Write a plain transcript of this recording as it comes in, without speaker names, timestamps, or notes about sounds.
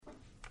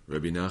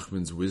Rebbe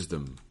Nachman's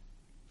wisdom,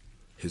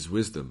 his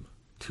wisdom,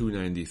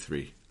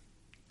 293.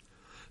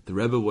 The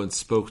Rebbe once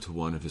spoke to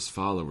one of his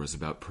followers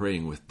about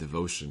praying with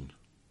devotion.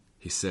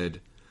 He said,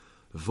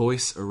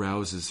 "Voice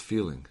arouses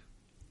feeling.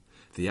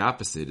 The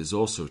opposite is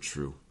also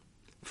true,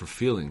 for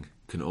feeling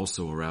can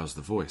also arouse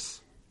the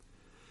voice.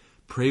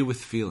 Pray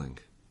with feeling.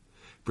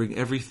 Bring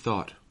every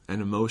thought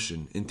and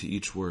emotion into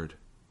each word.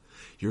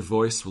 Your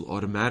voice will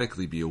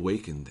automatically be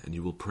awakened and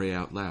you will pray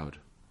out loud.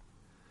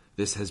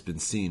 This has been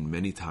seen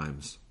many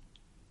times."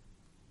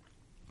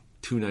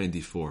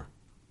 294.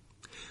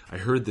 I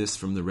heard this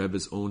from the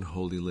Rebbe's own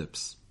holy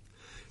lips.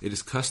 It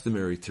is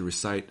customary to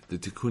recite the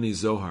Tikkuni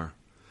Zohar,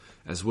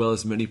 as well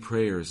as many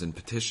prayers and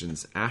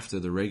petitions after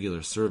the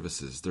regular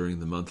services during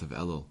the month of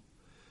Elul.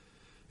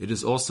 It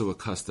is also a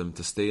custom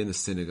to stay in the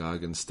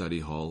synagogue and study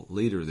hall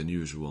later than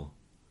usual.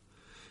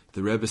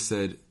 The Rebbe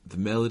said the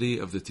melody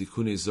of the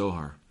Tikkuni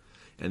Zohar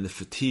and the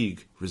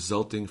fatigue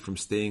resulting from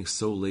staying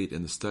so late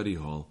in the study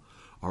hall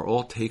are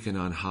all taken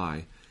on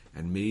high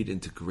and made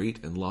into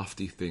great and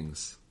lofty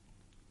things.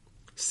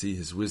 See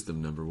his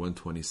wisdom number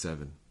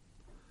 127.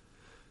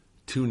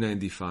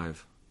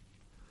 295.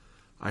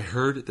 I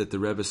heard that the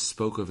Rebbe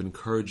spoke of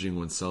encouraging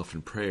oneself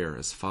in prayer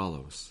as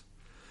follows.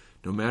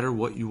 No matter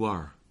what you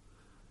are,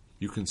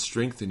 you can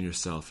strengthen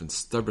yourself and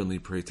stubbornly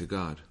pray to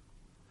God.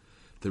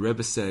 The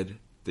Rebbe said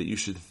that you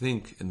should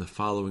think in the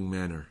following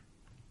manner.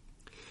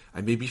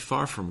 I may be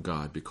far from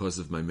God because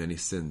of my many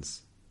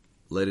sins.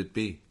 Let it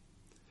be.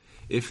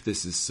 If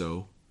this is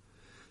so,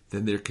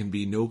 then there can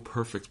be no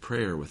perfect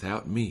prayer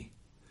without me.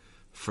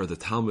 For the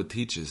Talmud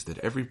teaches that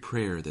every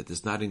prayer that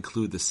does not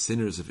include the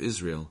sinners of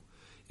Israel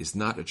is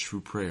not a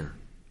true prayer.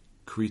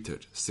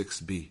 Kritut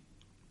 6b.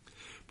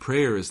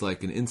 Prayer is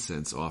like an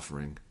incense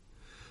offering.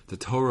 The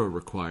Torah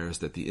requires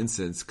that the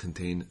incense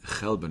contain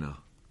chelbana,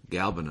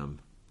 galbanum,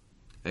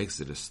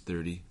 Exodus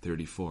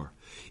 30:34,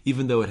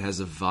 even though it has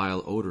a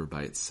vile odor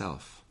by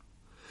itself.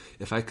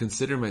 If I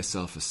consider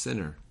myself a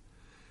sinner,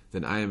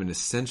 then I am an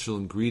essential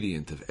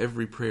ingredient of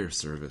every prayer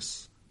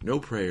service. No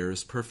prayer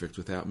is perfect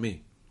without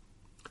me.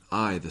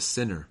 I, the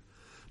sinner,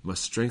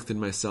 must strengthen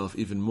myself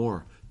even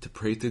more to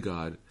pray to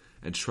God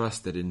and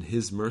trust that in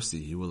His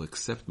mercy He will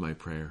accept my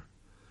prayer.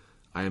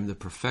 I am the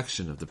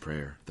perfection of the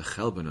prayer, the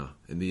chelbana,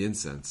 in the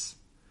incense.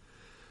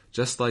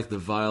 Just like the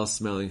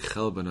vile-smelling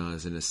chelbana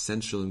is an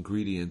essential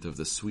ingredient of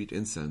the sweet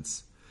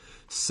incense,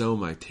 so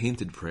my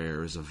tainted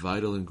prayer is a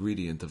vital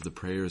ingredient of the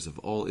prayers of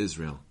all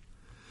Israel.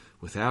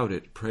 Without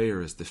it, prayer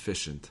is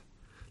deficient,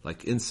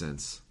 like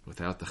incense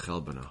without the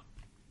chelbana.